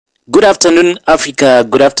Good afternoon, Africa.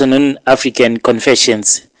 Good afternoon, African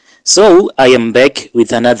Confessions. So, I am back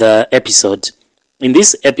with another episode. In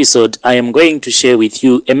this episode, I am going to share with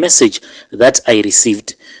you a message that I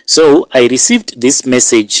received. So, I received this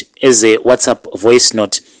message as a WhatsApp voice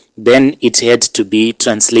note. Then it had to be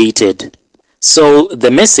translated. So,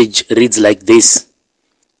 the message reads like this.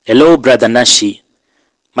 Hello, Brother Nashi.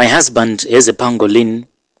 My husband has a pangolin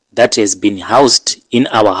that has been housed in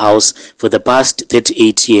our house for the past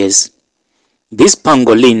 38 years. This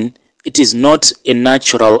pangolin, it is not a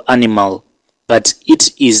natural animal, but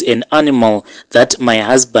it is an animal that my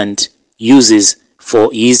husband uses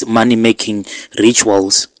for his money-making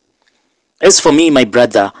rituals. As for me, my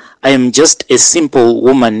brother, I am just a simple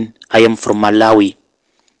woman. I am from Malawi,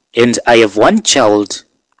 and I have one child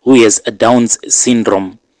who has a Down's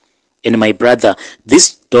syndrome. And my brother,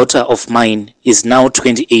 this daughter of mine is now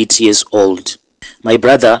 28 years old. My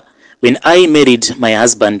brother, when I married my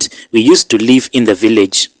husband, we used to live in the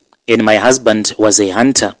village, and my husband was a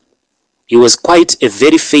hunter. He was quite a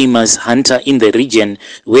very famous hunter in the region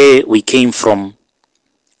where we came from.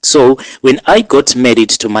 So, when I got married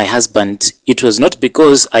to my husband, it was not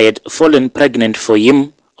because I had fallen pregnant for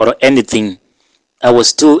him or anything. I was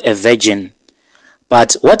still a virgin.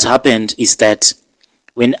 But what happened is that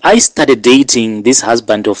when I started dating this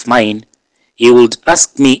husband of mine, he would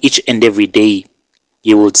ask me each and every day.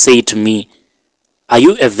 He would say to me, "Are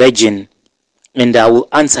you a virgin?" And I will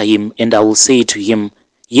answer him and I will say to him,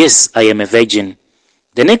 "Yes, I am a virgin."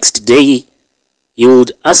 The next day, he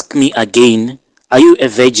would ask me again, "Are you a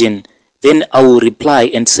virgin?" Then I will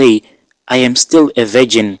reply and say, "I am still a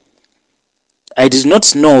virgin." I did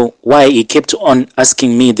not know why he kept on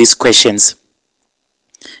asking me these questions.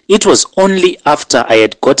 It was only after I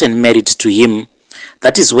had gotten married to him,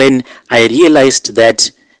 that is when I realized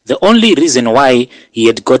that the only reason why he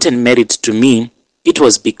had gotten married to me, it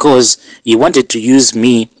was because he wanted to use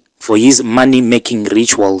me for his money-making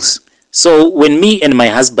rituals. So when me and my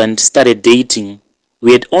husband started dating,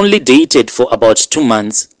 we had only dated for about 2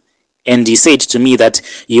 months, and he said to me that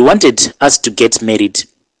he wanted us to get married.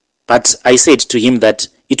 But I said to him that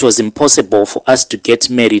it was impossible for us to get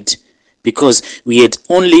married because we had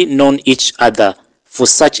only known each other for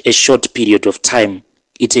such a short period of time.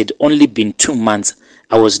 It had only been 2 months.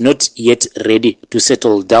 I was not yet ready to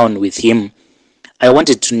settle down with him. I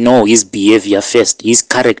wanted to know his behavior first, his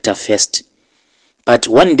character first. But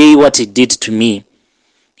one day what he did to me,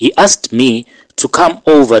 he asked me to come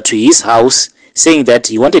over to his house, saying that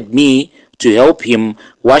he wanted me to help him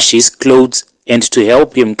wash his clothes and to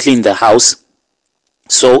help him clean the house.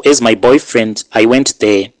 So as my boyfriend, I went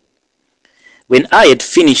there. When I had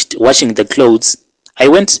finished washing the clothes, I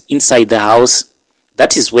went inside the house.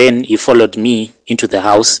 That is when he followed me into the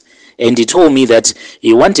house, and he told me that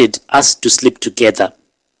he wanted us to sleep together.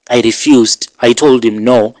 I refused. I told him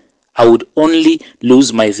no, I would only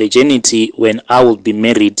lose my virginity when I would be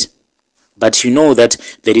married. But you know that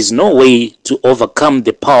there is no way to overcome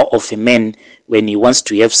the power of a man when he wants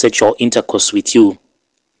to have sexual intercourse with you.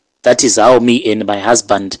 That is how me and my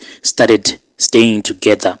husband started staying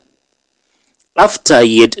together. After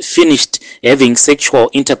he had finished having sexual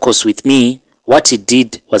intercourse with me, what he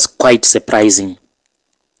did was quite surprising.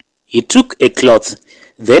 He took a cloth,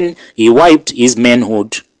 then he wiped his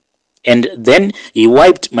manhood, and then he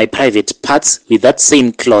wiped my private parts with that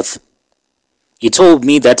same cloth. He told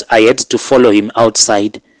me that I had to follow him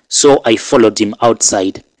outside, so I followed him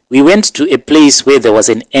outside. We went to a place where there was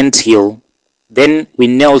an anthill. Then we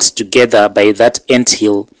knelt together by that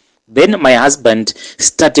anthill. Then my husband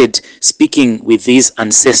started speaking with his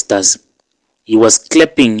ancestors. He was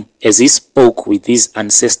clapping as he spoke with his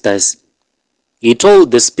ancestors. He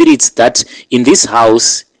told the spirits that in this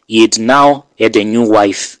house he had now had a new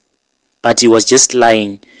wife. But he was just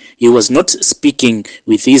lying. He was not speaking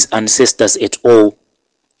with his ancestors at all.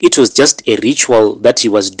 It was just a ritual that he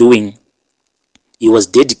was doing. He was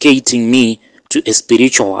dedicating me to a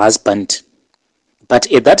spiritual husband. But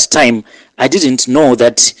at that time, I didn't know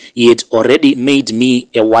that he had already made me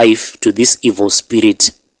a wife to this evil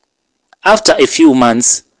spirit. After a few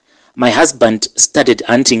months, my husband started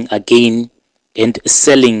hunting again and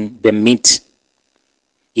selling the meat.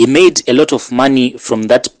 He made a lot of money from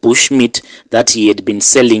that bush meat that he had been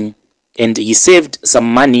selling, and he saved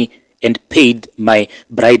some money and paid my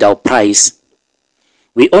bridal price.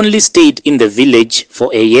 We only stayed in the village for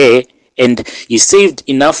a year, and he saved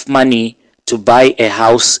enough money to buy a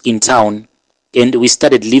house in town, and we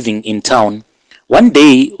started living in town. One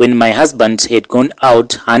day, when my husband had gone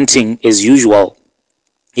out hunting as usual,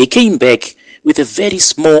 he came back with a very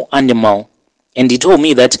small animal, and he told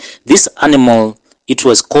me that this animal, it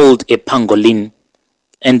was called a pangolin.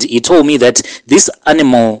 And he told me that this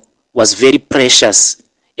animal was very precious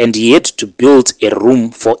and he had to build a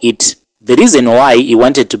room for it. The reason why he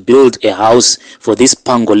wanted to build a house for this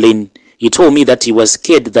pangolin, he told me that he was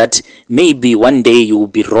scared that maybe one day you will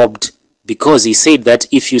be robbed, because he said that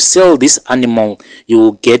if you sell this animal, you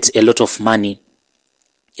will get a lot of money.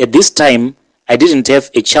 At this time, I didn't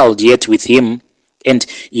have a child yet with him, and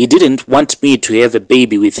he didn't want me to have a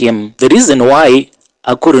baby with him. The reason why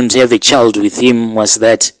I couldn't have a child with him was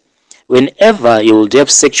that whenever he would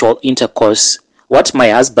have sexual intercourse, what my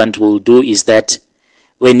husband will do is that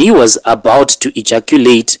when he was about to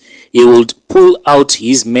ejaculate, he would pull out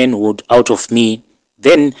his manhood out of me.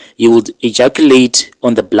 Then he would ejaculate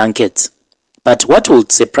on the blankets. But what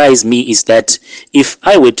would surprise me is that if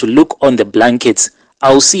I were to look on the blankets,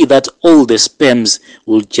 I'll see that all the sperms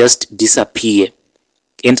will just disappear.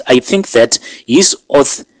 And I think that his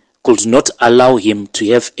oath could not allow him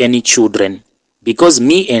to have any children, because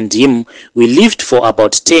me and him, we lived for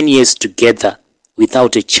about 10 years together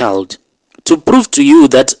without a child. To prove to you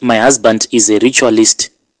that my husband is a ritualist,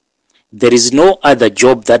 there is no other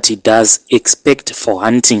job that he does except for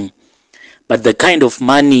hunting. But the kind of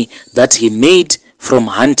money that he made from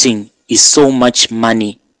hunting is so much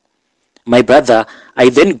money. My brother, I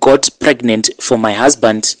then got pregnant for my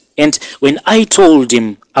husband, and when I told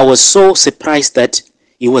him, I was so surprised that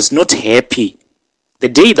he was not happy. The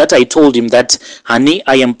day that I told him that, honey,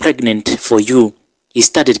 I am pregnant for you, he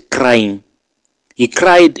started crying. He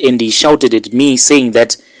cried and he shouted at me saying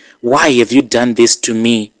that, why have you done this to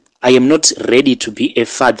me? I am not ready to be a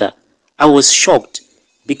father. I was shocked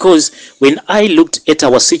because when I looked at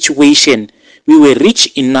our situation, we were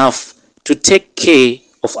rich enough to take care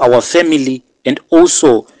of our family, and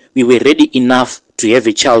also we were ready enough to have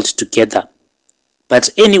a child together.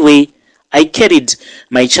 But anyway, I carried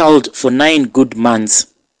my child for 9 good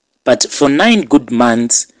months. But for 9 good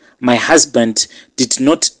months, my husband did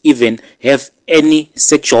not even have any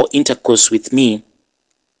sexual intercourse with me.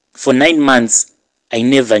 For 9 months, I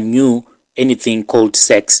never knew anything called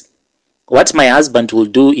sex. What my husband will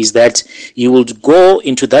do is that he would go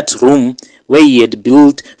into that room where he had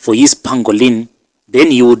built for his pangolin.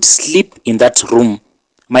 Then he would sleep in that room.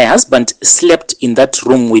 My husband slept in that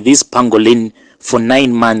room with his pangolin for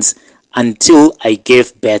 9 months until I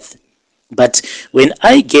gave birth. But when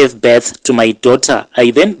I gave birth to my daughter,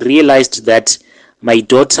 I then realized that my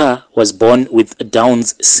daughter was born with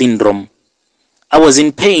Down's syndrome. I was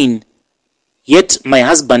in pain, yet my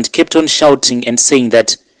husband kept on shouting and saying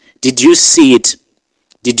that, did you see it?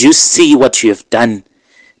 Did you see what you have done?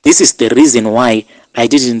 This is the reason why I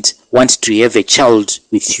didn't want to have a child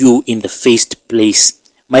with you in the first place.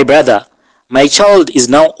 My brother, my child is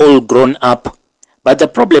now all grown up, but the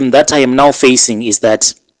problem that I am now facing is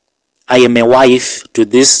that I am a wife to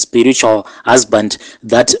this spiritual husband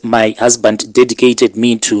that my husband dedicated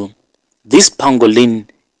me to. This pangolin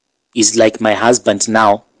is like my husband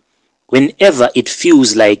now. Whenever it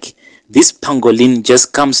feels like this pangolin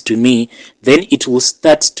just comes to me, then it will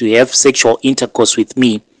start to have sexual intercourse with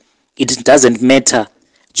me. It doesn't matter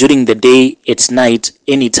during the day, at night,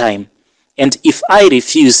 anytime. And if I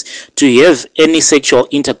refuse to have any sexual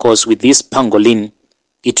intercourse with this pangolin,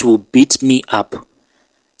 it will beat me up.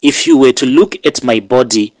 If you were to look at my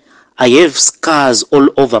body, I have scars all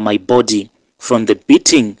over my body from the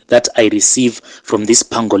beating that I receive from this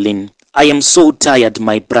pangolin. I am so tired,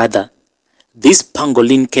 my brother. This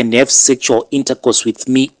pangolin can have sexual intercourse with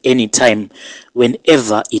me anytime,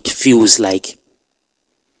 whenever it feels like.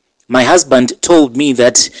 My husband told me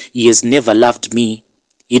that he has never loved me.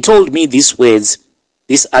 He told me these words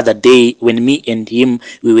this other day when me and him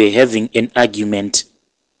we were having an argument.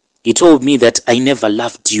 He told me that I never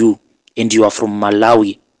loved you and you are from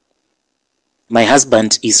Malawi. My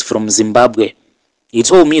husband is from Zimbabwe. He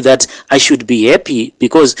told me that I should be happy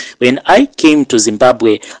because when I came to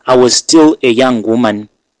Zimbabwe, I was still a young woman.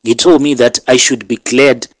 He told me that I should be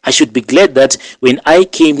glad. I should be glad that when I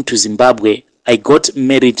came to Zimbabwe, I got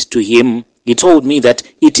married to him. He told me that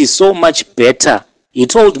it is so much better. He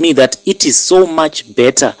told me that it is so much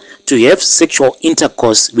better to have sexual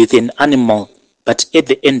intercourse with an animal. But at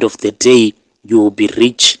the end of the day, you will be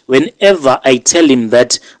rich. Whenever I tell him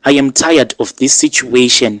that I am tired of this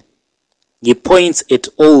situation, he points at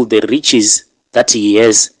all the riches that he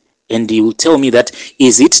has, and he will tell me that,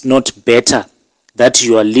 is it not better that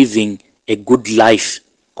you are living a good life?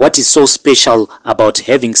 What is so special about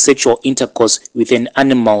having sexual intercourse with an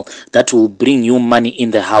animal that will bring you money in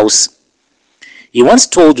the house? He once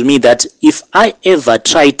told me that if I ever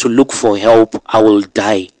try to look for help, I will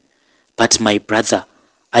die. But my brother,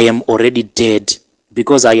 I am already dead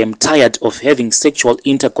because I am tired of having sexual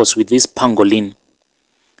intercourse with this pangolin.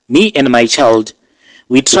 Me and my child,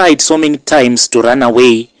 we tried so many times to run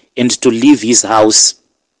away and to leave his house.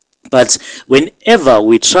 But whenever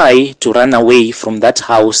we try to run away from that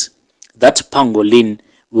house, that pangolin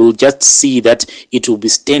will just see that it will be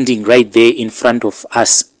standing right there in front of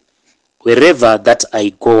us. Wherever that I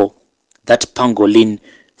go, that pangolin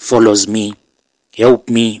follows me. Help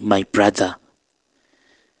me, my brother.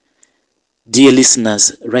 Dear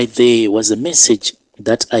listeners, right there was a message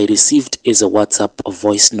that I received as a WhatsApp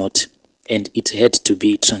voice note, and it had to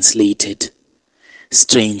be translated.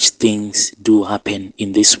 Strange things do happen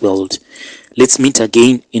in this world. Let's meet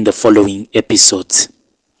again in the following episodes.